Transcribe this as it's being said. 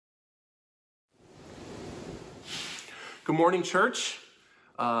Good morning, church.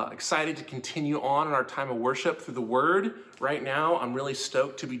 Excited to continue on in our time of worship through the Word. Right now, I'm really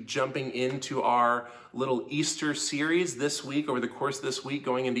stoked to be jumping into our little Easter series this week, over the course of this week,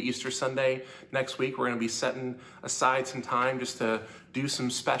 going into Easter Sunday. Next week, we're going to be setting aside some time just to do some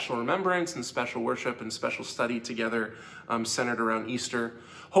special remembrance and special worship and special study together centered around Easter.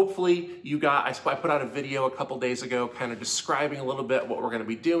 Hopefully, I put out a video a couple days ago kind of describing a little bit what we're going to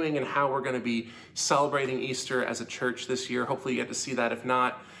be doing and how we're going to be celebrating Easter as a church this year. Hopefully, you get to see that. If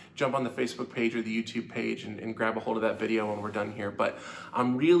not, jump on the Facebook page or the YouTube page and grab a hold of that video when we're done here. But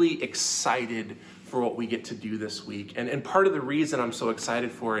I'm really excited for what we get to do this week. And part of the reason I'm so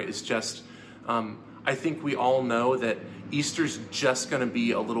excited for it is just, I think we all know that Easter's just going to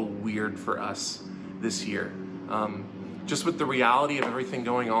be a little weird for us this year. Just with the reality of everything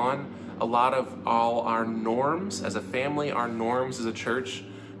going on, a lot of all our norms as a family, our norms as a church,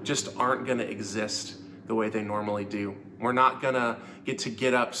 just aren't going to exist the way they normally do. We're not going to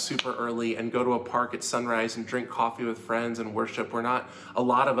get up super early and go to a park at sunrise and drink coffee with friends and worship. A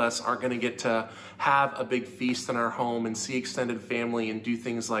lot of us aren't going to get to have a big feast in our home and see extended family and do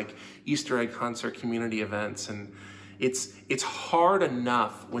things like Easter egg hunts, community events. And it's hard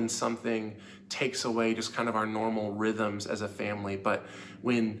enough when something takes away just kind of our normal rhythms as a family. But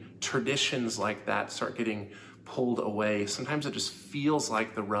when traditions like that start getting pulled away, sometimes it just feels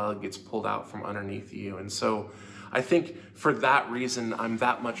like the rug gets pulled out from underneath you. And so I think for that reason, I'm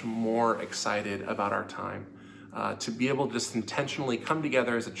that much more excited about our time to be able to just intentionally come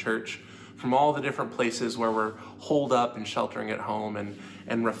together as a church from all the different places where we're holed up and sheltering at home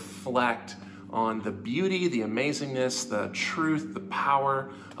and reflect on the beauty, the amazingness, the truth, the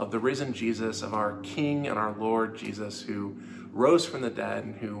power of the risen Jesus, of our King and our Lord Jesus, who rose from the dead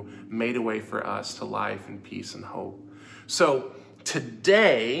and who made a way for us to life and peace and hope. So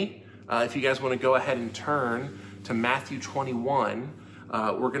today, if you guys want to go ahead and turn to Matthew 21,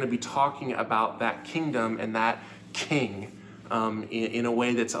 we're going to be talking about that kingdom and that king in a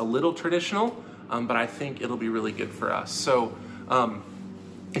way that's a little traditional, but I think it'll be really good for us. So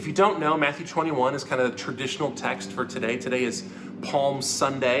if you don't know, Matthew 21 is kind of the traditional text for today. Today is Palm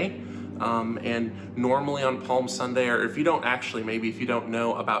Sunday, and normally on Palm Sunday, or if you don't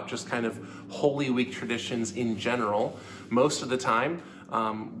know about just kind of Holy Week traditions in general, most of the time,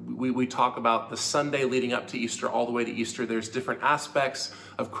 we talk about the Sunday leading up to Easter, all the way to Easter. There's different aspects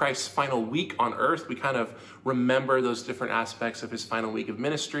of Christ's final week on earth. We kind of remember those different aspects of his final week of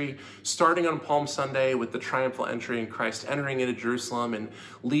ministry, starting on Palm Sunday with the triumphal entry and Christ entering into Jerusalem and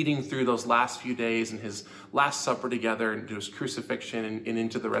leading through those last few days and his Last Supper together and to his crucifixion and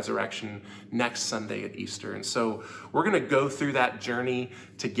into the resurrection next Sunday at Easter. And so we're going to go through that journey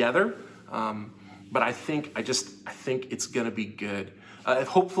together. But I think it's going to be good.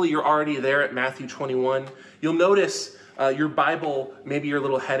 Hopefully you're already there at Matthew 21. You'll notice your Bible, maybe your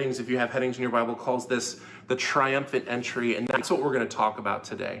little headings, if you have headings in your Bible, calls this the triumphant entry, and that's what we're going to talk about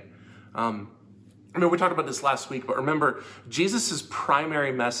today. We talked about this last week, but remember, Jesus'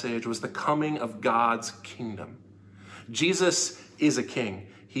 primary message was the coming of God's kingdom. Jesus is a king.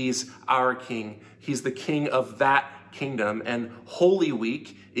 He's our king. He's the king of that kingdom, and Holy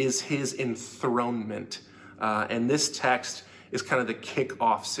Week is his enthronement. And this text is kind of the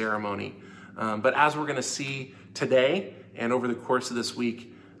kick-off ceremony. But as we're going to see today and over the course of this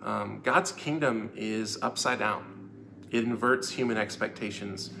week, God's kingdom is upside down. It inverts human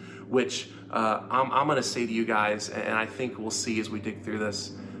expectations, which I'm going to say to you guys, and I think we'll see as we dig through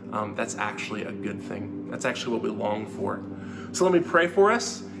this, that's actually a good thing. That's actually what we long for. So let me pray for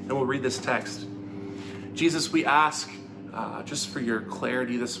us, and we'll read this text. Jesus, we ask just for your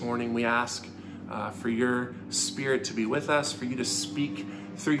clarity this morning. We ask for your Spirit to be with us, for you to speak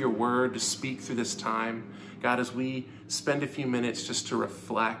through your word, to speak through this time. God, as we spend a few minutes just to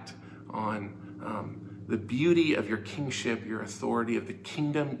reflect on the beauty of your kingship, your authority, of the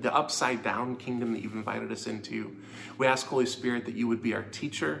kingdom, the upside down kingdom that you've invited us into, we ask, Holy Spirit, that you would be our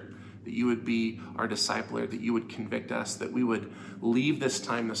teacher, that you would be our discipler, that you would convict us, that we would leave this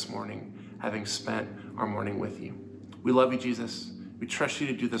time this morning having spent our morning with you. We love you, Jesus. We trust you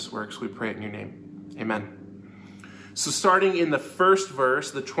to do this work, so we pray it in your name. Amen. So starting in the first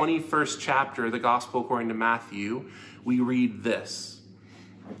verse, the 21st chapter of the Gospel according to Matthew, we read this.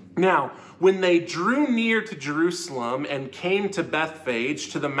 Now, when they drew near to Jerusalem and came to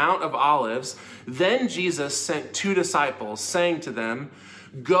Bethphage, to the Mount of Olives, then Jesus sent 2 disciples, saying to them,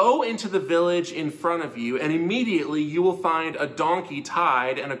 "Go into the village in front of you, and immediately you will find a donkey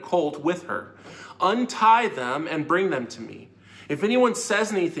tied and a colt with her. Untie them and bring them to me. If anyone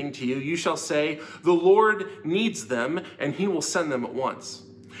says anything to you, you shall say, 'The Lord needs them,' and he will send them at once."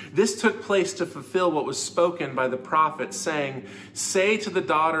 This took place to fulfill what was spoken by the prophet, saying, "Say to the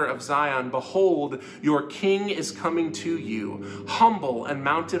daughter of Zion, behold, your king is coming to you, humble and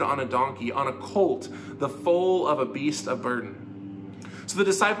mounted on a donkey, on a colt, the foal of a beast of burden." So the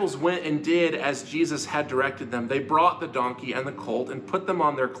disciples went and did as Jesus had directed them. They brought the donkey and the colt and put them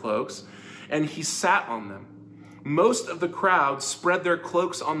on their cloaks, and he sat on them. Most of the crowd spread their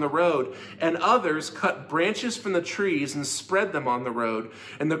cloaks on the road, and others cut branches from the trees and spread them on the road.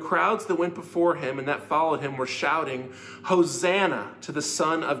 And the crowds that went before him and that followed him were shouting, "Hosanna to the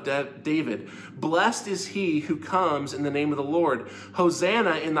Son of David. Blessed is he who comes in the name of the Lord.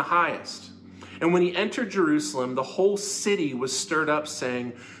 Hosanna in the highest." And when he entered Jerusalem, the whole city was stirred up,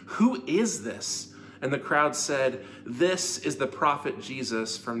 saying, "Who is this?" And the crowd said, "This is the prophet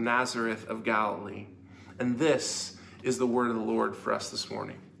Jesus from Nazareth of Galilee." And this is the word of the Lord for us this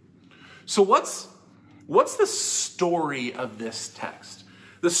morning. So what's the story of this text?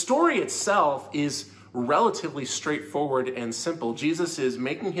 The story itself is relatively straightforward and simple. Jesus is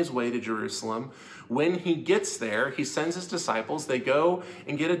making his way to Jerusalem. When he gets there, he sends his disciples. They go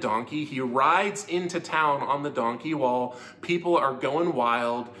and get a donkey. He rides into town on the donkey while people are going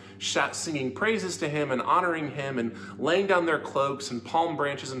wild, singing praises to him and honoring him and laying down their cloaks and palm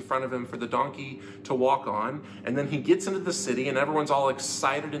branches in front of him for the donkey to walk on. And then he gets into the city and everyone's all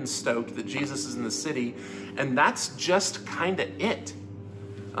excited and stoked that Jesus is in the city. And that's just kind of it.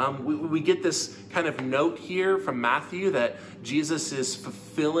 We get this kind of note here from Matthew that Jesus is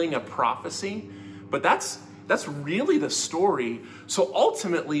fulfilling a prophecy, but that's really the story. So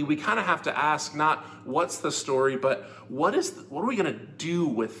ultimately, we kind of have to ask not what's the story, but what are we going to do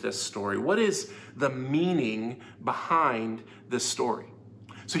with this story? What is the meaning behind this story?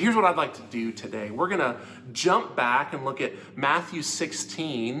 So here's what I'd like to do today. We're going to jump back and look at Matthew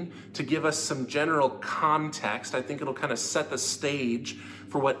 16 to give us some general context. I think it'll kind of set the stage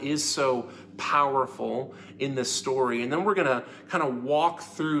for what is so powerful in this story. And then we're going to kind of walk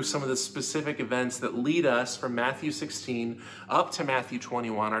through some of the specific events that lead us from Matthew 16 up to Matthew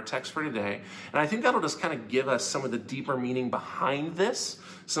 21, our text for today. And I think that'll just kind of give us some of the deeper meaning behind this,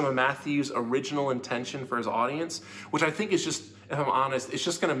 some of Matthew's original intention for his audience, which I think is just, if I'm honest, it's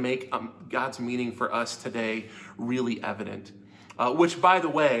just going to make God's meaning for us today really evident. Which, by the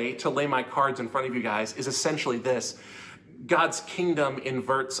way, to lay my cards in front of you guys, is essentially this: God's kingdom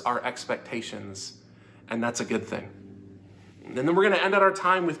inverts our expectations, and that's a good thing. And then we're going to end our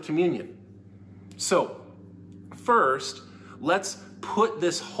time with communion. So, first, let's put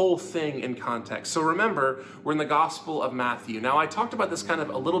this whole thing in context. So remember, we're in the Gospel of Matthew. Now, I talked about this kind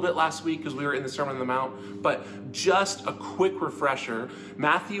of a little bit last week because we were in the Sermon on the Mount, but just a quick refresher.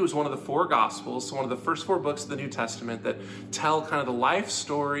 Matthew is one of the four Gospels, so one of the first four books of the New Testament that tell kind of the life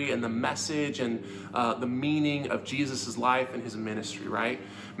story and the message and the meaning of Jesus' life and his ministry, right?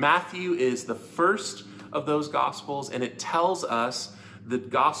 Matthew is the first of those Gospels, and it tells us the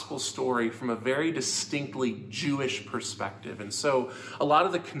gospel story from a very distinctly Jewish perspective. And so a lot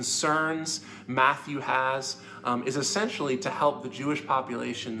of the concerns Matthew has is essentially to help the Jewish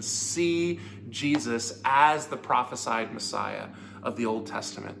population see Jesus as the prophesied Messiah of the Old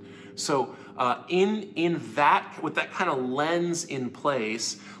Testament. So with that kind of lens in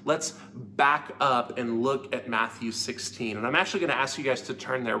place, let's back up and look at Matthew 16. And I'm actually going to ask you guys to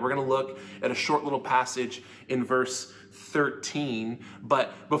turn there. We're going to look at a short little passage in verse 13.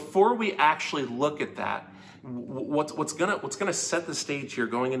 But before we actually look at that, what's gonna set the stage here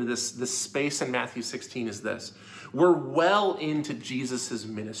going into this space in Matthew 16 is this. We're well into Jesus's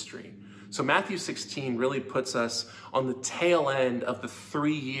ministry. So Matthew 16 really puts us on the tail end of the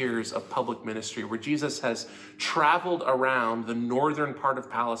 3 years of public ministry where Jesus has traveled around the northern part of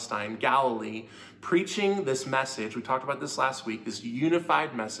Palestine, Galilee, preaching this message. We talked about this last week, this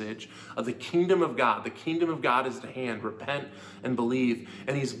unified message of the kingdom of God. The kingdom of God is at hand. Repent and believe.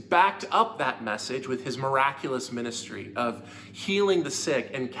 And he's backed up that message with his miraculous ministry of healing the sick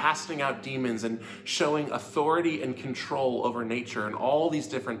and casting out demons and showing authority and control over nature and all these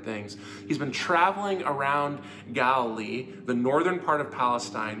different things. He's been traveling around Galilee, the northern part of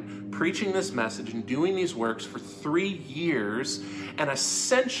Palestine, preaching this message and doing these works for 3 years. And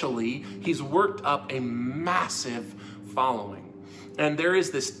essentially, he's worked up a massive following. And there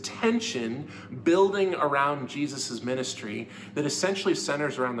is this tension building around Jesus' ministry that essentially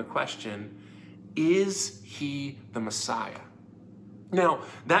centers around the question, is he the Messiah? Now,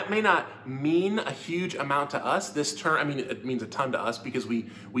 that may not mean a huge amount to us. This term, it means a ton to us because we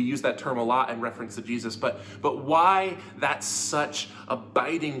use that term a lot in reference to Jesus. But why that's such a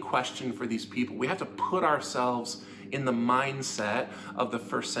biting question for these people? We have to put ourselves in the mindset of the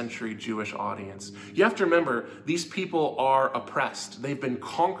first century Jewish audience. You have to remember, these people are oppressed. They've been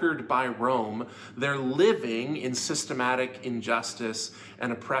conquered by Rome. They're living in systematic injustice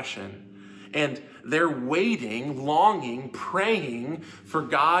and oppression. And they're waiting, longing, praying for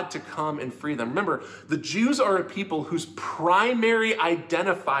God to come and free them. Remember, the Jews are a people whose primary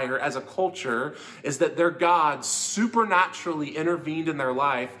identifier as a culture is that their God supernaturally intervened in their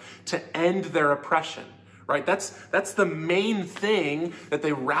life to end their oppression. Right? That's the main thing that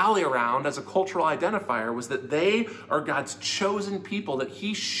they rally around as a cultural identifier, was that they are God's chosen people, that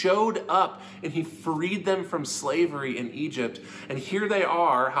he showed up and he freed them from slavery in Egypt. And here they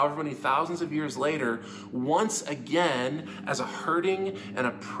are, however many thousands of years later, once again as a hurting and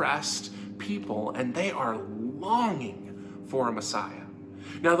oppressed people, and they are longing for a Messiah.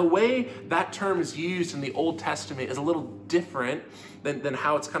 Now, the way that term is used in the Old Testament is a little different than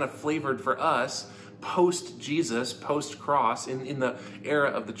how it's kind of flavored for us post-Jesus, post-cross, in the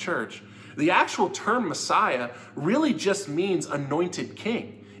era of the church. The actual term Messiah really just means anointed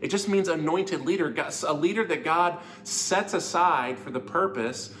king. It just means anointed leader, a leader that God sets aside for the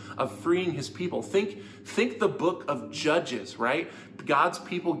purpose of freeing his people. Think the book of Judges, right? God's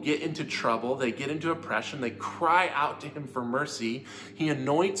people get into trouble, they get into oppression, they cry out to him for mercy. He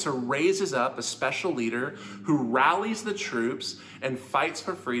anoints or raises up a special leader who rallies the troops and fights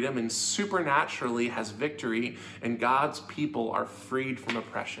for freedom and supernaturally has victory, and God's people are freed from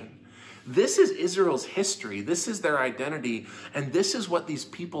oppression. This is Israel's history. This is their identity, and this is what these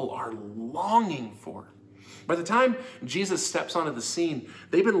people are longing for. By the time Jesus steps onto the scene,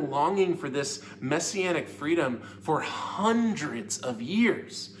 they've been longing for this messianic freedom for hundreds of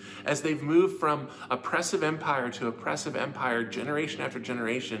years as they've moved from oppressive empire to oppressive empire, generation after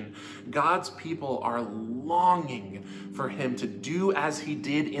generation. God's people are longing for him to do as he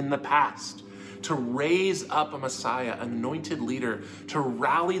did in the past, to raise up a Messiah, anointed leader, to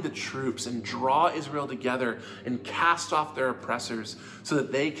rally the troops and draw Israel together and cast off their oppressors so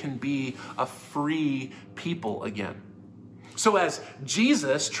that they can be a free people again. So as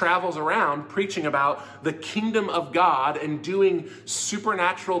Jesus travels around preaching about the kingdom of God and doing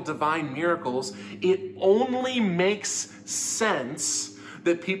supernatural divine miracles, it only makes sense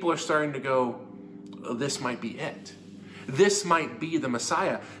that people are starting to go, oh, this might be it. This might be the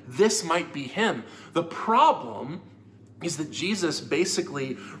Messiah. This might be him. The problem is that Jesus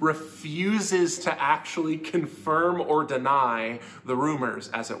basically refuses to actually confirm or deny the rumors,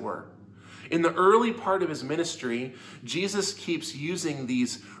 as it were. In the early part of his ministry, Jesus keeps using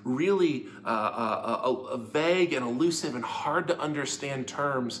these really vague and elusive and hard to understand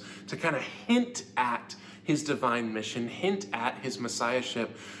terms to kind of hint at his divine mission, hint at his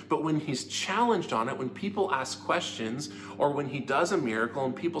messiahship. But when he's challenged on it, when people ask questions, or when he does a miracle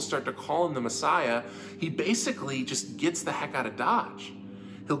and people start to call him the Messiah, he basically just gets the heck out of Dodge.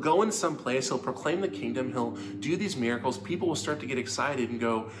 He'll go in some place, he'll proclaim the kingdom, he'll do these miracles, people will start to get excited and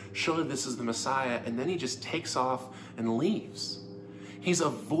go, surely this is the Messiah, and then he just takes off and leaves. He's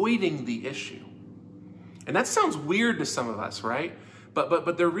avoiding the issue. And that sounds weird to some of us, right?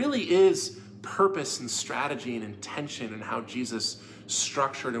 But there really is purpose and strategy and intention in how Jesus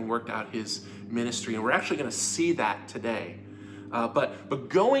structured and worked out his ministry. And we're actually going to see that today. But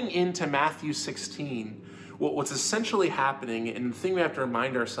going into Matthew 16, what's essentially happening, and the thing we have to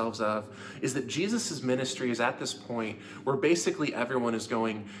remind ourselves of, is that Jesus' ministry is at this point where basically everyone is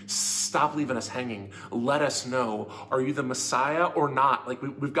going, stop leaving us hanging. Let us know. Are you the Messiah or not? Like,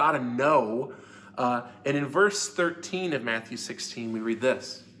 we've got to know. And in verse 13 of Matthew 16, we read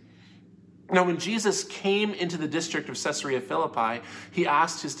this. Now, when Jesus came into the district of Caesarea Philippi, he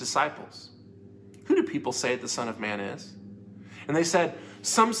asked his disciples, who do people say the Son of Man is? And they said,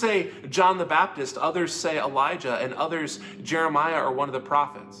 some say John the Baptist, others say Elijah, and others Jeremiah or one of the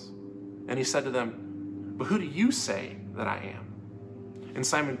prophets. And he said to them, but who do you say that I am? And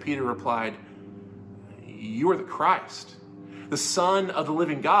Simon Peter replied, you are the Christ, the Son of the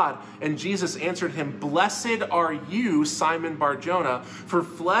living God. And Jesus answered him, blessed are you, Simon Bar-Jonah, for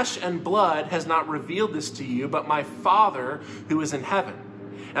flesh and blood has not revealed this to you, but my Father who is in heaven.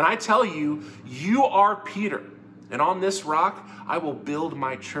 And I tell you, you are Peter, and on this rock I will build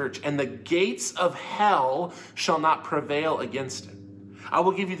my church, and the gates of hell shall not prevail against it. I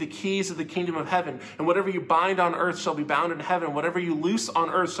will give you the keys of the kingdom of heaven, and whatever you bind on earth shall be bound in heaven. Whatever you loose on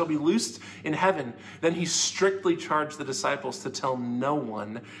earth shall be loosed in heaven. Then he strictly charged the disciples to tell no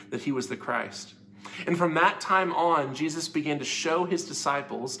one that he was the Christ. And from that time on, Jesus began to show his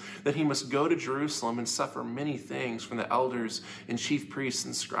disciples that he must go to Jerusalem and suffer many things from the elders and chief priests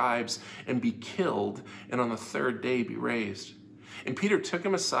and scribes and be killed, and on the third day be raised. And Peter took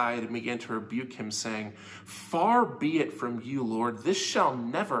him aside and began to rebuke him, saying, "Far be it from you, Lord, this shall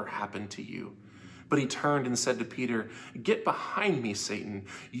never happen to you." But he turned and said to Peter, "Get behind me, Satan.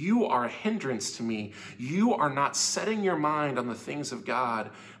 You are a hindrance to me. You are not setting your mind on the things of God,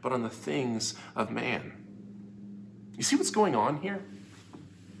 but on the things of man." You see what's going on here?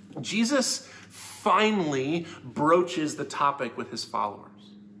 Jesus finally broaches the topic with his followers.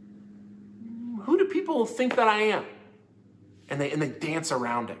 Who do people think that I am? And they dance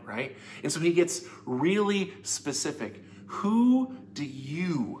around it, right? And so he gets really specific. Who do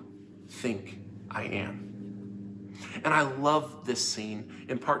you think I am? And I love this scene,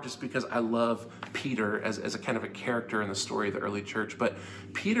 in part just because I love Peter as a kind of a character in the story of the early church. But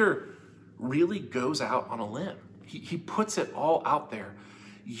Peter really goes out on a limb. He puts it all out there.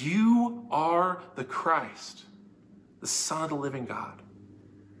 You are the Christ, the Son of the living God.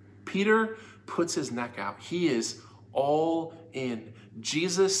 Peter puts his neck out. He is all in.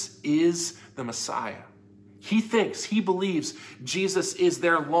 Jesus is the Messiah. He believes Jesus is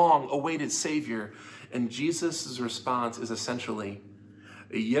their long-awaited Savior. And Jesus' response is essentially,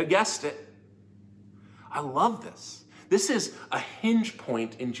 "You guessed it." I love this. This is a hinge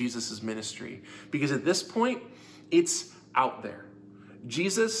point in Jesus' ministry, because at this point, it's out there.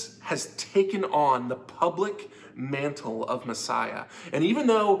 Jesus has taken on the public mantle of Messiah. And even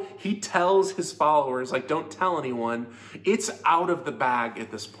though he tells his followers, like, don't tell anyone, it's out of the bag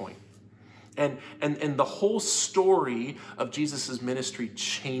at this point. And the whole story of Jesus' ministry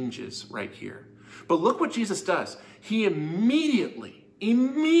changes right here. But look what Jesus does. He immediately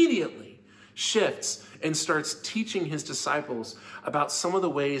shifts and starts teaching his disciples about some of the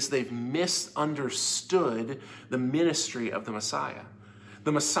ways they've misunderstood the ministry of the Messiah.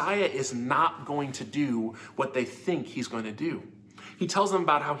 The Messiah is not going to do what they think he's going to do. He tells them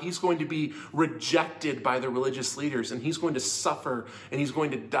about how he's going to be rejected by the religious leaders, and he's going to suffer, and he's going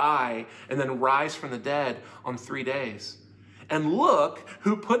to die, and then rise from the dead on 3 days. And look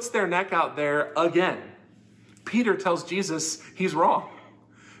who puts their neck out there again. Peter tells Jesus he's wrong.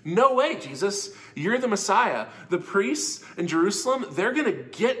 No way, Jesus. You're the Messiah. The priests in Jerusalem, they're going to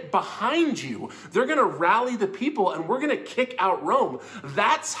get behind you. They're going to rally the people, and we're going to kick out Rome.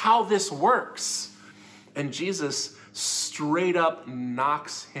 That's how this works. And Jesus straight up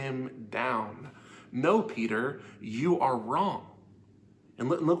knocks him down. No, Peter, you are wrong. And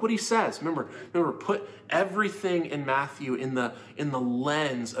look what he says. Remember, put everything in Matthew in the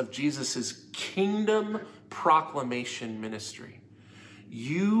lens of Jesus' kingdom proclamation ministry.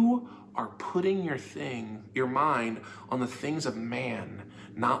 You are putting your mind on the things of man,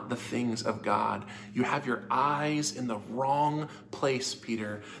 not the things of God. You have your eyes in the wrong place,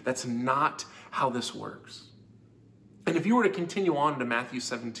 Peter. That's not how this works. And if you were to continue on to Matthew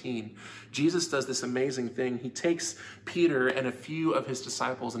 17, Jesus does this amazing thing. He takes Peter and a few of his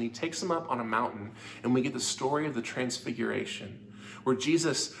disciples and he takes them up on a mountain, and we get the story of the Transfiguration, where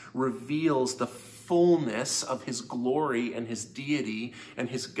Jesus reveals the fullness of his glory and his deity and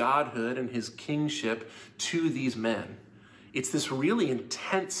his godhood and his kingship to these men. It's this really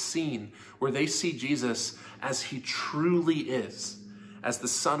intense scene where they see Jesus as he truly is, as the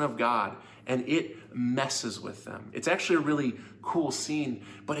Son of God, and it messes with them. It's actually a really cool scene,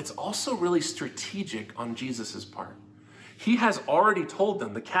 but it's also really strategic on Jesus's part. He has already told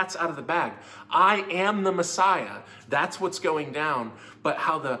them, the cat's out of the bag. I am the Messiah. That's what's going down. But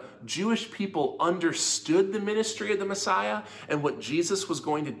how the Jewish people understood the ministry of the Messiah and what Jesus was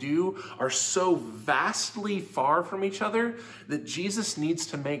going to do are so vastly far from each other that Jesus needs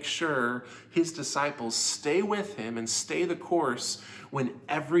to make sure his disciples stay with him and stay the course when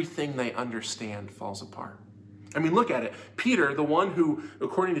everything they understand falls apart. I mean, look at it. Peter, the one who,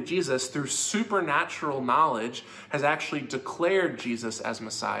 according to Jesus, through supernatural knowledge, has actually declared Jesus as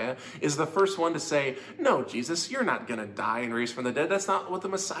Messiah, is the first one to say, "No, Jesus, you're not going to die and raise from the dead. That's not what the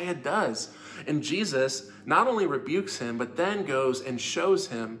Messiah does." And Jesus not only rebukes him, but then goes and shows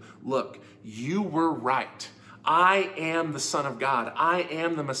him, look, you were right. I am the Son of God. I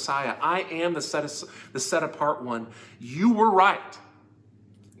am the Messiah. I am the set apart one. You were right.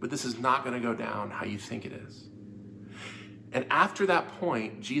 But this is not going to go down how you think it is. And after that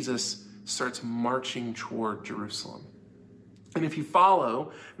point, Jesus starts marching toward Jerusalem. And if you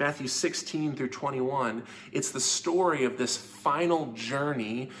follow Matthew 16 through 21, it's the story of this final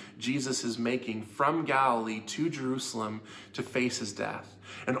journey Jesus is making from Galilee to Jerusalem to face his death.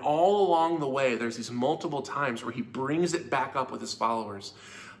 And all along the way, there's these multiple times where he brings it back up with his followers.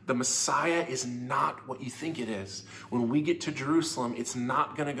 The Messiah is not what you think it is. When we get to Jerusalem, it's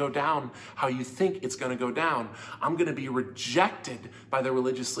not going to go down how you think it's going to go down. I'm going to be rejected by the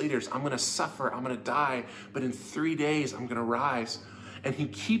religious leaders. I'm going to suffer. I'm going to die. But in 3 days, I'm going to rise. And he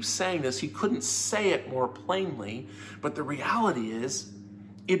keeps saying this. He couldn't say it more plainly. But the reality is,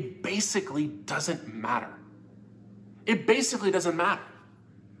 it basically doesn't matter. It basically doesn't matter.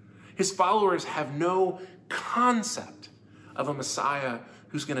 His followers have no concept of a Messiah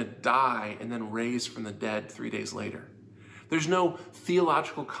who's going to die and then raise from the dead 3 days later. There's no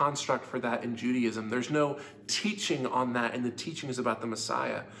theological construct for that in Judaism. There's no teaching on that in the teachings about the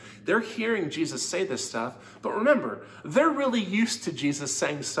Messiah. They're hearing Jesus say this stuff, but remember, they're really used to Jesus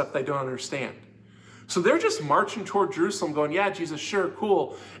saying stuff they don't understand. So they're just marching toward Jerusalem going, yeah, Jesus, sure,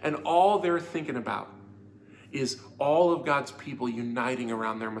 cool. And all they're thinking about is all of God's people uniting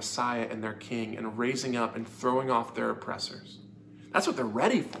around their Messiah and their King and raising up and throwing off their oppressors. That's what they're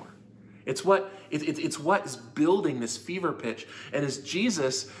ready for. It's what is building this fever pitch. And as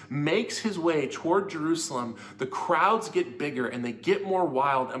Jesus makes his way toward Jerusalem, the crowds get bigger and they get more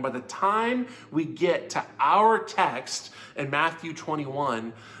wild. And by the time we get to our text in Matthew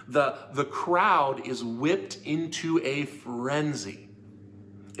 21, the crowd is whipped into a frenzy.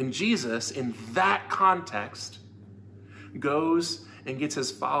 And Jesus, in that context, goes and gets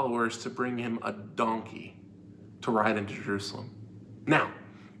his followers to bring him a donkey to ride into Jerusalem. Now,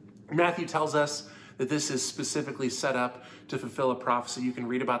 Matthew tells us that this is specifically set up to fulfill a prophecy. You can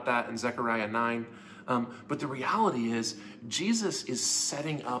read about that in Zechariah 9. But the reality is, Jesus is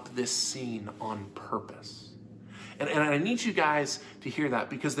setting up this scene on purpose. And I need you guys to hear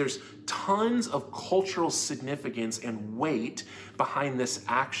that because there's tons of cultural significance and weight behind this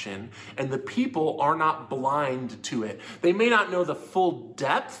action, and the people are not blind to it. They may not know the full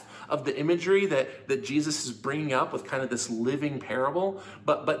depth of the imagery that Jesus is bringing up with kind of this living parable,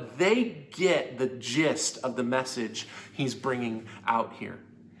 but they get the gist of the message he's bringing out here.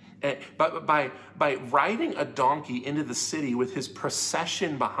 But by riding a donkey into the city with his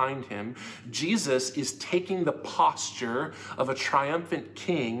procession behind him, Jesus is taking the posture of a triumphant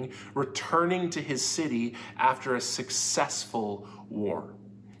king returning to his city after a successful war.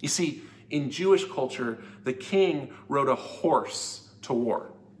 You see, in Jewish culture, the king rode a horse to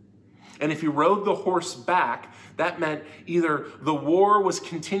war. And if he rode the horse back, that meant either the war was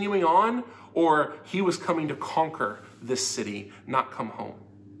continuing on or he was coming to conquer this city, not come home.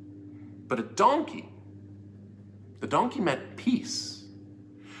 But the donkey meant peace.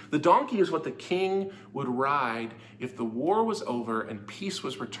 The donkey is what the king would ride if the war was over and peace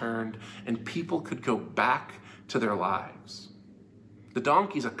was returned and people could go back to their lives. The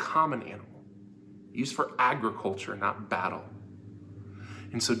donkey is a common animal, used for agriculture, not battle.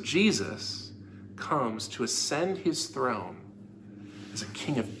 And so Jesus comes to ascend his throne as a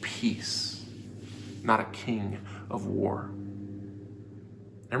king of peace, not a king of war.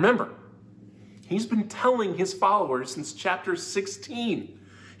 And remember, he's been telling his followers since chapter 16.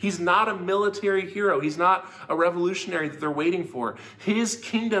 He's not a military hero. He's not a revolutionary that they're waiting for. His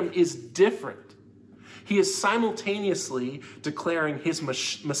kingdom is different. He is simultaneously declaring his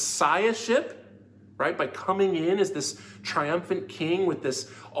messiahship, right, by coming in as this triumphant king with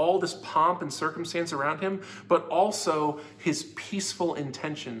all this pomp and circumstance around him, but also his peaceful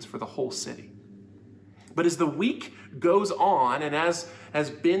intentions for the whole city. But as the week goes on, and as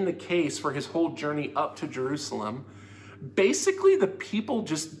has been the case for his whole journey up to Jerusalem, basically the people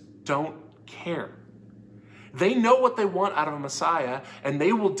just don't care. They know what they want out of a Messiah, and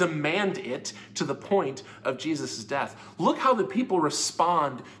they will demand it to the point of Jesus' death. Look how the people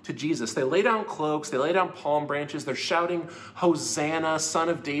respond to Jesus. They lay down cloaks, they lay down palm branches, they're shouting, "Hosanna, Son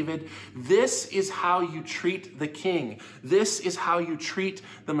of David." This is how you treat the king. This is how you treat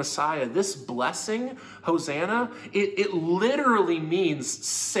the Messiah. This blessing, Hosanna, it literally means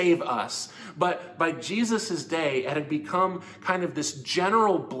save us. But by Jesus' day, it had become kind of this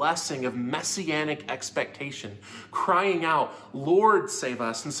general blessing of messianic expectation, crying out, "Lord, save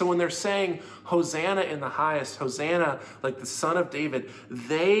us." And so when they're saying, "Hosanna in the highest," Hosanna like the Son of David,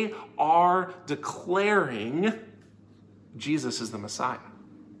 they are declaring Jesus is the Messiah,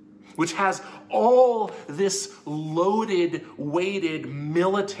 which has all this loaded, weighted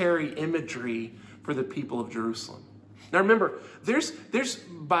military imagery for the people of Jerusalem. Now remember, there's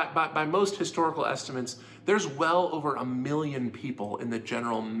by most historical estimates, there's well over 1 million people in the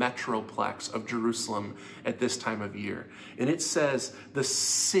general metroplex of Jerusalem at this time of year. And it says the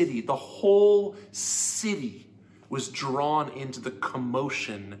city, the whole city was drawn into the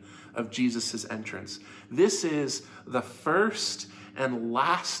commotion of Jesus' entrance. This is the first and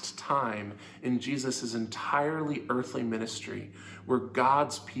last time in Jesus' entirely earthly ministry where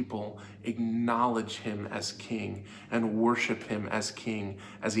God's people acknowledge him as king and worship him as king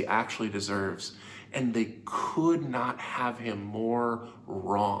as he actually deserves. And they could not have him more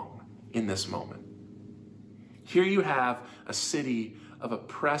wrong in this moment. Here you have a city of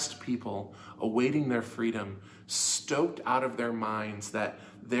oppressed people awaiting their freedom, stoked out of their minds that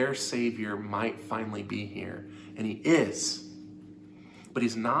their Savior might finally be here. And he is. But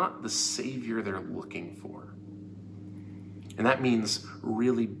he's not the Savior they're looking for. And that means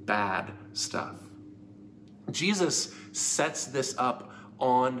really bad stuff. Jesus sets this up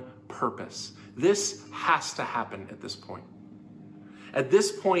on purpose. This has to happen at this point. At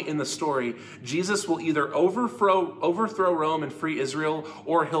this point in the story, Jesus will either overthrow Rome and free Israel,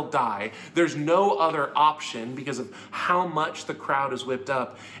 or he'll die. There's no other option because of how much the crowd is whipped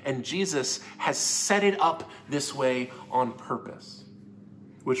up. And Jesus has set it up this way on purpose,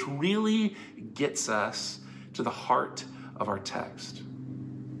 which really gets us to the heart of our text.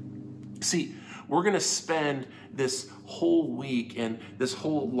 See, we're going to spend this whole week and this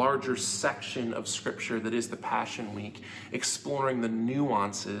whole larger section of Scripture that is the Passion Week exploring the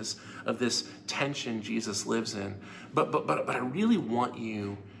nuances of this tension Jesus lives in. But I really want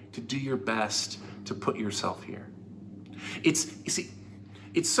you to do your best to put yourself here. It's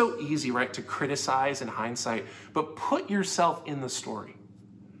so easy, right, to criticize in hindsight, but put yourself in the story.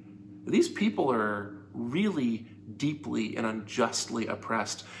 These people are really deeply and unjustly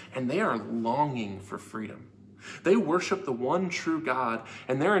oppressed, and they are longing for freedom. They worship the one true God,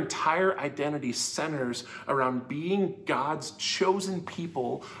 and their entire identity centers around being God's chosen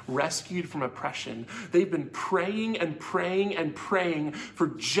people rescued from oppression. They've been praying and praying and praying for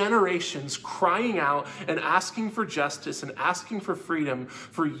generations, crying out and asking for justice and asking for freedom.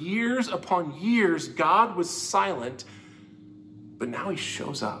 For years upon years, God was silent, but now he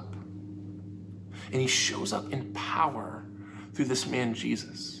shows up. And he shows up in power through this man,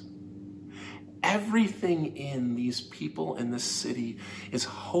 Jesus. Everything in these people in this city is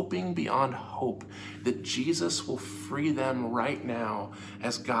hoping beyond hope that Jesus will free them right now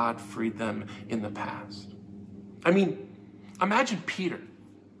as God freed them in the past. I mean, imagine Peter,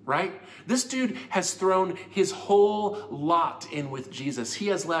 right? This dude has thrown his whole lot in with Jesus. He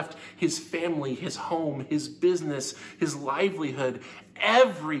has left his family, his home, his business, his livelihood,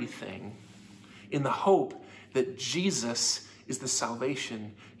 everything, in the hope that Jesus is the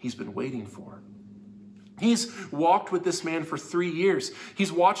salvation he's been waiting for. He's walked with this man for 3 years.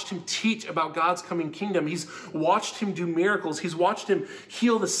 He's watched him teach about God's coming kingdom. He's watched him do miracles. He's watched him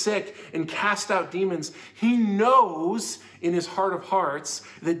heal the sick and cast out demons. He knows in his heart of hearts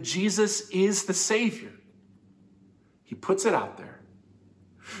that Jesus is the Savior. He puts it out there.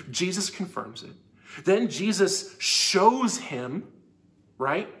 Jesus confirms it. Then Jesus shows him,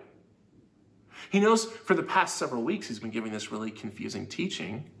 right? He knows for the past several weeks he's been giving this really confusing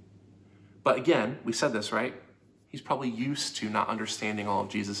teaching. But again, we said this, right? He's probably used to not understanding all of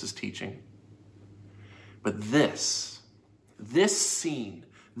Jesus' teaching. But this scene,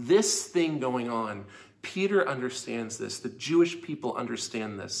 this thing going on, Peter understands this. The Jewish people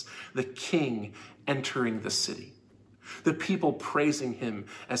understand this. The king entering the city. The people praising him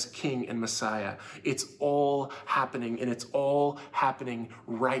as king and Messiah. It's all happening, and it's all happening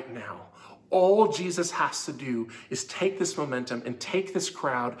right now. All Jesus has to do is take this momentum and take this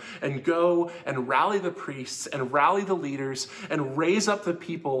crowd and go and rally the priests and rally the leaders and raise up the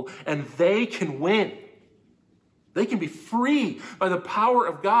people, and they can win. They can be free by the power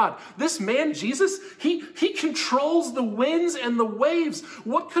of God. This man, Jesus, he controls the winds and the waves.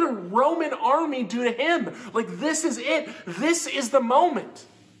 What could a Roman army do to him? Like, this is it. This is the moment.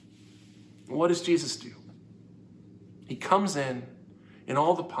 What does Jesus do? He comes in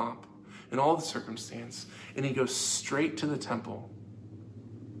all the pomp, in all the circumstance, and he goes straight to the temple.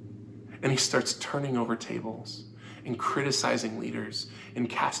 And he starts turning over tables and criticizing leaders and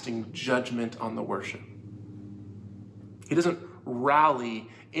casting judgment on the worship. He doesn't rally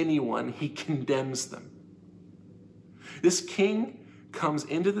anyone, he condemns them. This king comes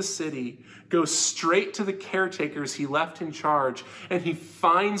into the city, goes straight to the caretakers he left in charge, and he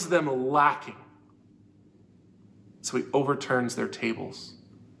finds them lacking. So he overturns their tables,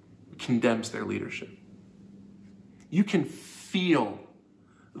 condemns their leadership. You can feel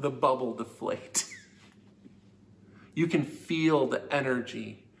the bubble deflate. You can feel the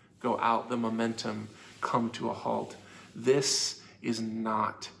energy go out, the momentum come to a halt. This is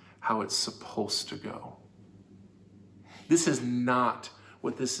not how it's supposed to go. This is not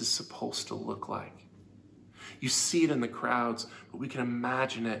what this is supposed to look like. You see it in the crowds, but we can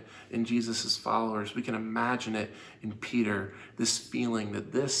imagine it in Jesus' followers. We can imagine it in Peter, this feeling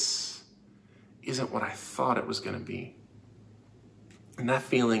that this isn't what I thought it was going to be. And that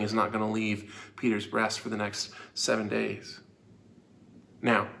feeling is not going to leave Peter's breast for the next 7 days.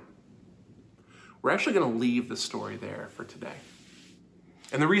 Now, we're actually going to leave the story there for today.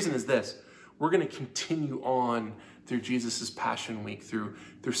 And the reason is this. We're going to continue on through Jesus' Passion Week, through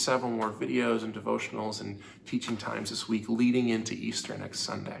several more videos and devotionals and teaching times this week, leading into Easter next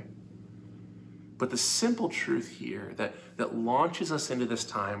Sunday. But the simple truth here that launches us into this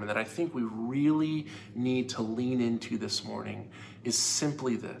time and that I think we really need to lean into this morning is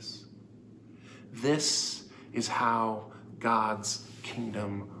simply this. This is how God's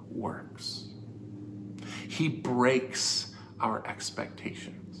kingdom works. He breaks our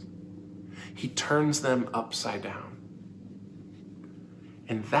expectations. He turns them upside down.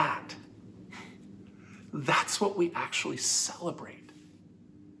 And that's what we actually celebrate.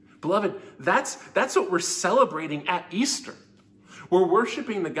 Beloved, that's what we're celebrating at Easter. We're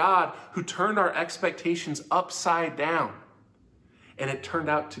worshiping the God who turned our expectations upside down. And it turned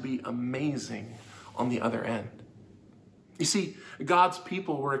out to be amazing on the other end. You see, God's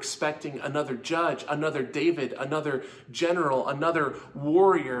people were expecting another judge, another David, another general, another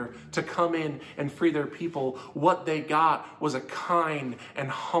warrior to come in and free their people. What they got was a kind and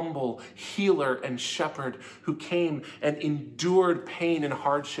humble healer and shepherd who came and endured pain and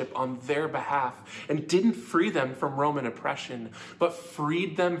hardship on their behalf and didn't free them from Roman oppression, but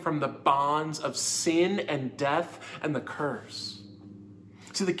freed them from the bonds of sin and death and the curse.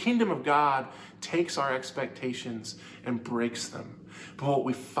 See, the kingdom of God takes our expectations and breaks them. But what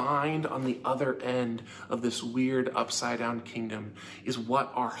we find on the other end of this weird upside down kingdom is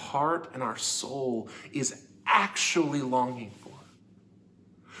what our heart and our soul is actually longing for.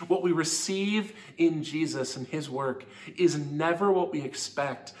 What we receive in Jesus and his work is never what we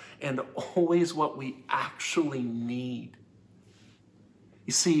expect and always what we actually need.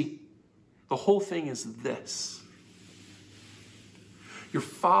 You see, the whole thing is this. Your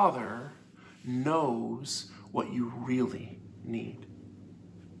Father knows what you really need.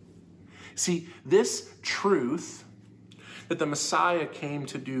 See, this truth that the Messiah came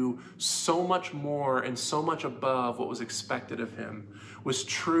to do so much more and so much above what was expected of him was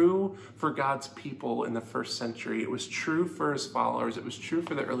true for God's people in the first century. It was true for his followers. It was true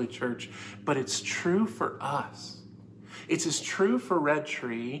for the early church, but it's true for us. It's as true for Red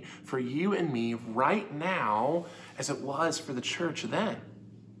Tree, for you and me right now as it was for the church then.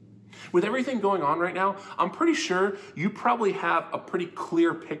 With everything going on right now, I'm pretty sure you probably have a pretty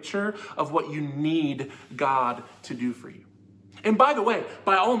clear picture of what you need God to do for you. And by the way,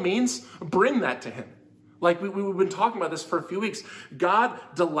 by all means, bring that to him. Like we've been talking about this for a few weeks. God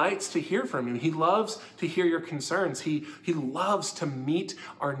delights to hear from you. He loves to hear your concerns. He loves to meet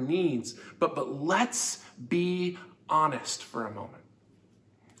our needs. But let's be honest for a moment.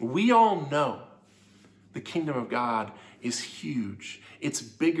 We all know the kingdom of God is huge. It's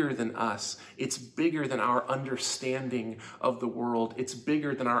bigger than us. It's bigger than our understanding of the world. It's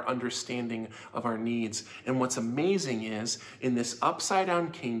bigger than our understanding of our needs. And what's amazing is, in this upside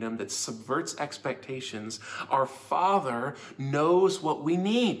down kingdom that subverts expectations, our Father knows what we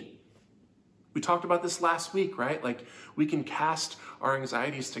need. We talked about this last week, right? Like, we can cast our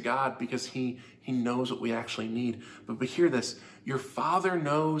anxieties to God because he knows what we actually need. But hear this, your Father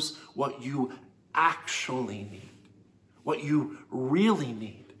knows what you actually need. What you really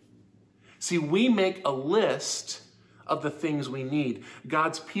need. See, we make a list of the things we need.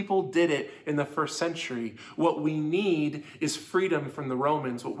 God's people did it in the first century. What we need is freedom from the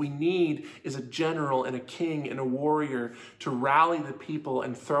Romans. What we need is a general and a king and a warrior to rally the people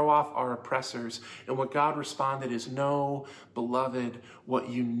and throw off our oppressors. And what God responded is, no, beloved, what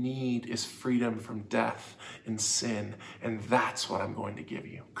you need is freedom from death and sin. And that's what I'm going to give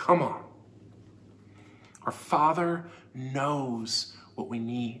you. Come on. Our Father knows what we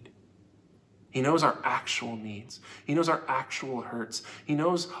need. He knows our actual needs. He knows our actual hurts. He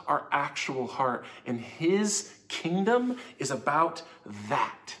knows our actual heart. And his kingdom is about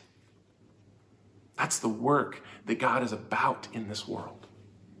that. That's the work that God is about in this world.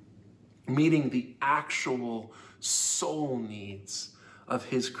 Meeting the actual soul needs of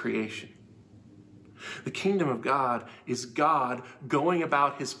his creation. The kingdom of God is God going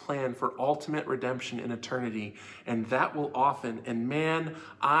about his plan for ultimate redemption in eternity. And that will often, and man,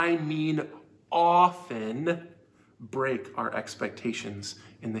 I mean often, break our expectations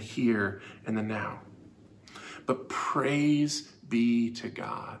in the here and the now. But praise be to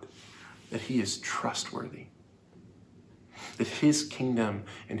God that he is trustworthy. That his kingdom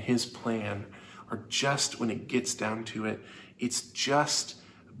and his plan are just, when it gets down to it, it's just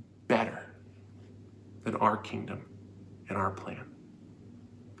better than our kingdom and our plan.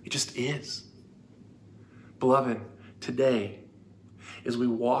 It just is. Beloved, today, as we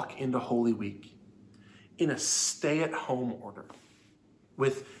walk into Holy Week in a stay-at-home order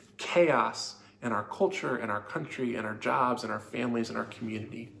with chaos in our culture and our country and our jobs and our families and our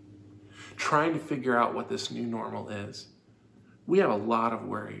community, trying to figure out what this new normal is, we have a lot of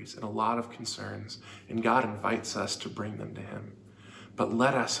worries and a lot of concerns, and God invites us to bring them to him. But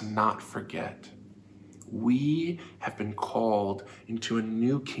let us not forget, we have been called into a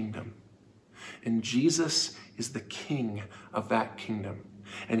new kingdom, and Jesus is the king of that kingdom.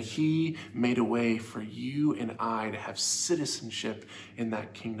 And he made a way for you and I to have citizenship in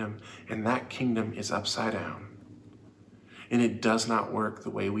that kingdom, and that kingdom is upside down. And it does not work the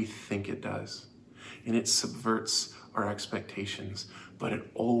way we think it does. And it subverts our expectations, but it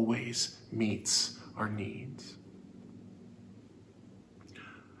always meets our needs.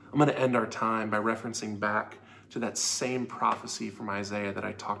 I'm going to end our time by referencing back to that same prophecy from Isaiah that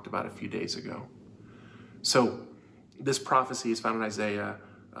I talked about a few days ago. So this prophecy is found in Isaiah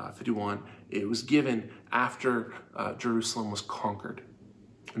 51. It was given after Jerusalem was conquered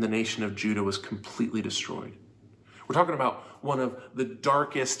and the nation of Judah was completely destroyed. We're talking about one of the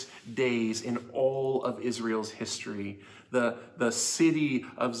darkest days in all of Israel's history. The city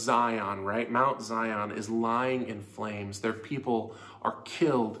of Zion, right? Mount Zion is lying in flames. Their people are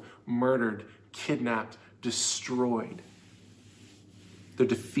killed, murdered, kidnapped, destroyed. They're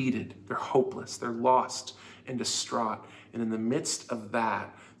defeated. They're hopeless. They're lost and distraught. And in the midst of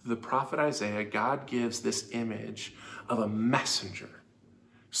that, the prophet Isaiah, God gives this image of a messenger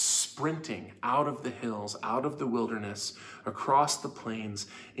sprinting out of the hills, out of the wilderness, across the plains,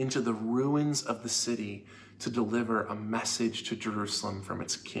 into the ruins of the city to deliver a message to Jerusalem from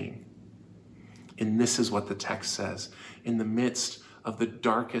its king. And this is what the text says. In the midst of the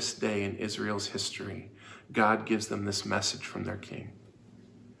darkest day in Israel's history, God gives them this message from their king.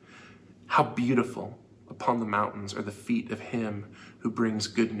 How beautiful upon the mountains are the feet of him who brings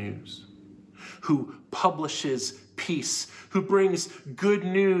good news, who publishes peace, who brings good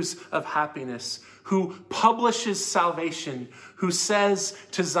news of happiness, who publishes salvation, who says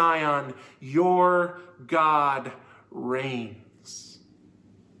to Zion, your God reigns.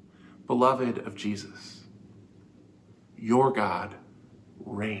 Beloved of Jesus, your God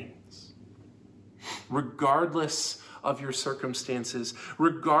reigns. Regardless of your circumstances,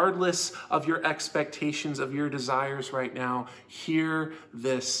 regardless of your expectations, of your desires right now, hear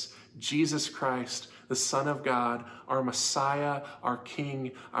this: Jesus Christ, the Son of God, our Messiah, our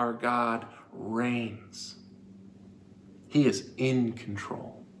King, our God, reigns. He is in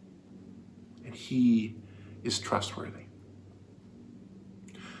control, and he is trustworthy.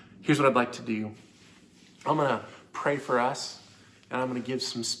 Here's what I'd like to do. I'm going to pray for us, and I'm going to give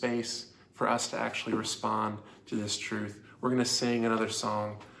some space for us to actually respond to this truth. We're going to sing another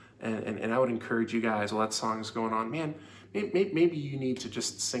song, and I would encourage you guys, while that song is going on, man, maybe you need to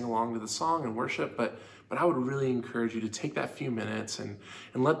just sing along to the song and worship, but I would really encourage you to take that few minutes and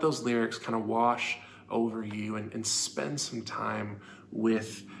let those lyrics kind of wash over you and spend some time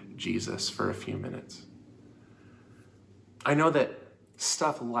with Jesus for a few minutes. I know that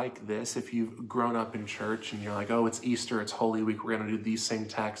stuff like this, if you've grown up in church and you're like, oh, it's Easter, it's Holy Week, we're going to do these same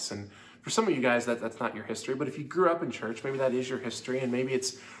texts, and for some of you guys, that's not your history, but if you grew up in church, maybe that is your history, and maybe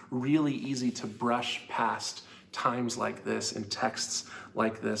it's really easy to brush past times like this and texts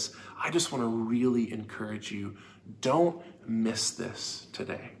like this. I just want to really encourage you, don't miss this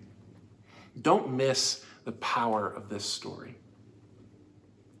today. Don't miss the power of this story.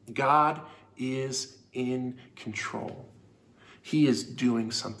 God is in control. He is doing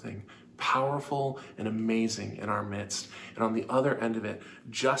something powerful and amazing in our midst. And on the other end of it,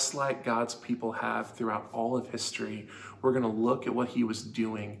 just like God's people have throughout all of history, we're going to look at what he was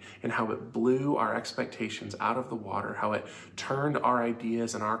doing and how it blew our expectations out of the water, how it turned our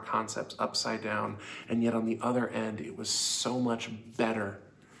ideas and our concepts upside down. And yet on the other end, it was so much better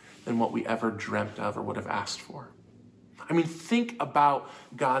than what we ever dreamt of or would have asked for. I mean, think about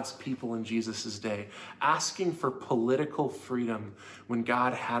God's people in Jesus' day asking for political freedom when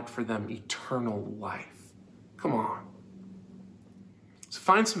God had for them eternal life. Come on. So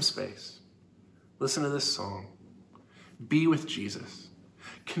find some space. Listen to this song. Be with Jesus.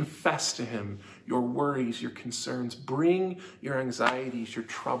 Confess to him your worries, your concerns. Bring your anxieties, your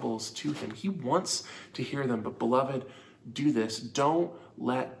troubles to him. He wants to hear them. But beloved, do this. Don't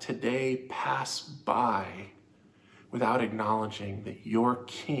let today pass by without acknowledging that your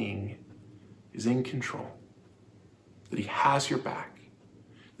King is in control, that he has your back,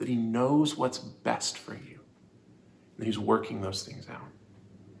 that he knows what's best for you, and that he's working those things out.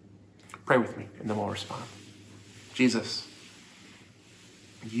 Pray with me, and then we'll respond. Jesus,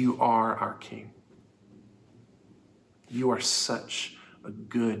 you are our King. You are such a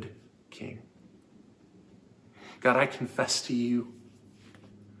good King. God, I confess to you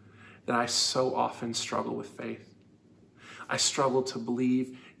that I so often struggle with faith. I struggle to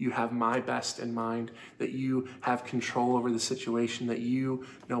believe you have my best in mind, that you have control over the situation, that you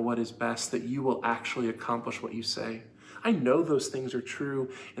know what is best, that you will actually accomplish what you say. I know those things are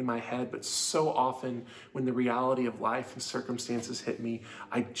true in my head, but so often when the reality of life and circumstances hit me,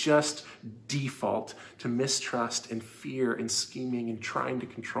 I just default to mistrust and fear and scheming and trying to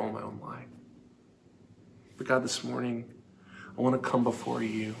control my own life. But God, this morning, I want to come before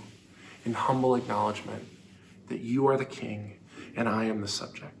you in humble acknowledgement that you are the King and I am the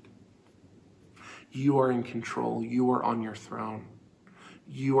subject. You are in control. You are on your throne.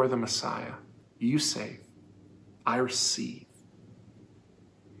 You are the Messiah. You save. I receive.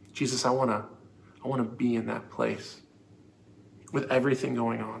 Jesus, I want to be in that place with everything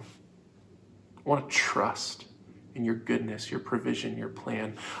going on. I want to trust in your goodness, your provision, your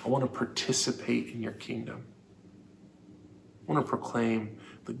plan. I want to participate in your kingdom. I want to proclaim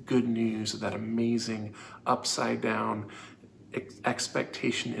the good news of that amazing, upside down,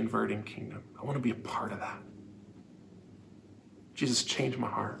 expectation inverting kingdom. I want to be a part of that. Jesus, change my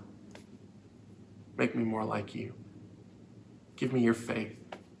heart. Make me more like you. Give me your faith.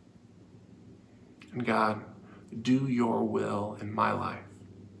 And God, do your will in my life,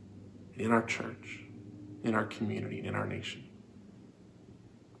 in our church, in our community, and in our nation.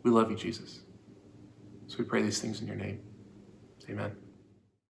 We love you, Jesus. So we pray these things in your name. Amen.